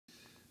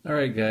All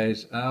right,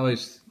 guys, I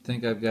always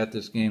think I've got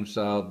this game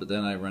solved, but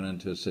then I run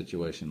into a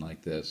situation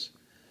like this.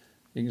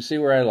 You can see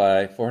where I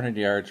lie, 400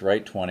 yards,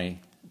 right 20.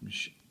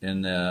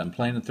 I'm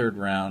playing the third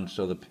round,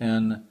 so the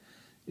pin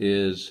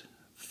is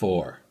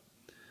 4.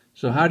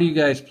 So how do you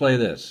guys play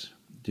this?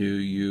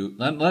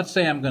 Let's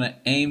say I'm going to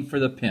aim for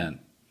the pin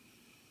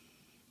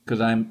because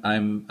I'm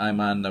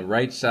on the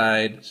right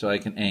side, so I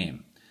can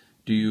aim.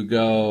 Do you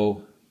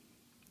go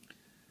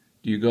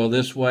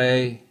this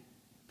way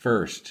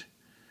first?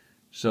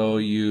 So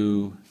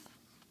you're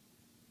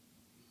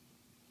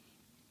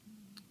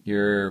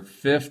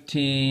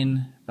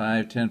 15,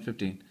 5, 10,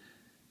 15,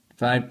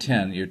 5,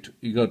 10.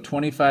 You go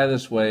 25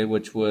 this way,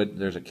 which would,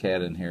 there's a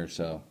cat in here,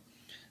 so.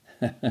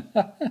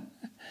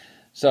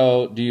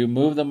 So do you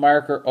move the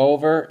marker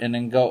over and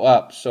then go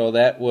up? So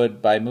that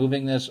would, by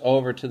moving this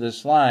over to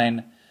this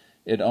line,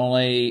 it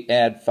only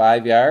add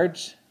 5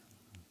 yards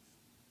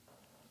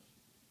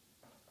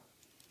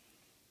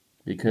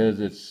because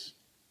it's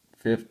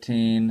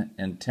 15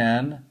 and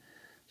 10.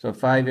 So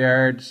 5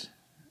 yards,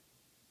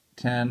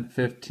 10,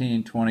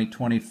 15, 20,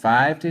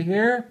 25 to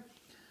here?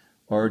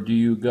 Or do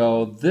you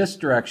go this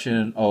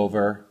direction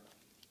over?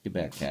 Get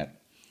back,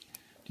 cat.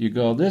 Do you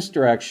go this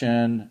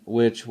direction,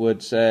 which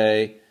would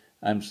say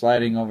I'm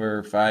sliding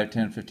over 5,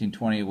 10, 15,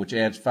 20, which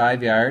adds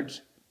 5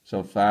 yards.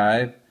 So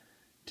 5,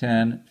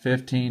 10,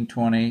 15,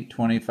 20,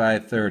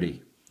 25,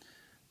 30.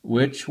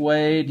 Which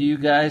way do you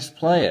guys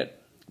play it?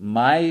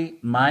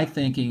 My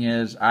thinking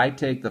is I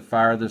take the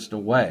farthest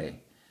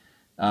away.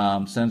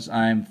 Since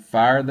I'm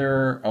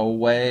farther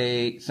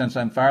away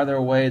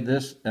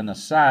this and the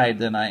side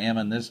than I am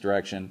in this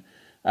direction,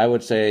 I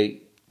would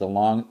say the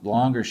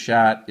longer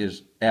shot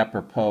is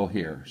apropos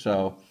here.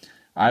 So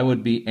I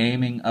would be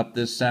aiming up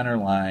this center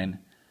line,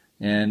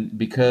 and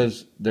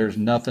because there's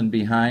nothing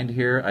behind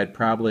here, I'd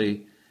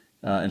probably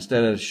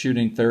instead of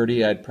shooting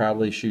 30, I'd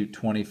probably shoot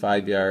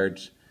 25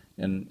 yards,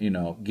 and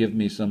give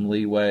me some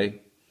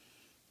leeway.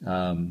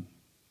 In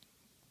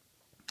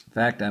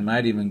fact, I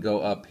might even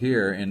go up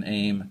here and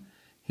aim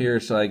here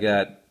so I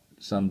got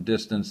some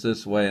distance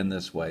this way and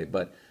this way.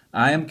 But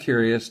I am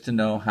curious to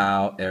know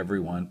how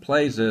everyone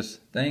plays this.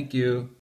 Thank you.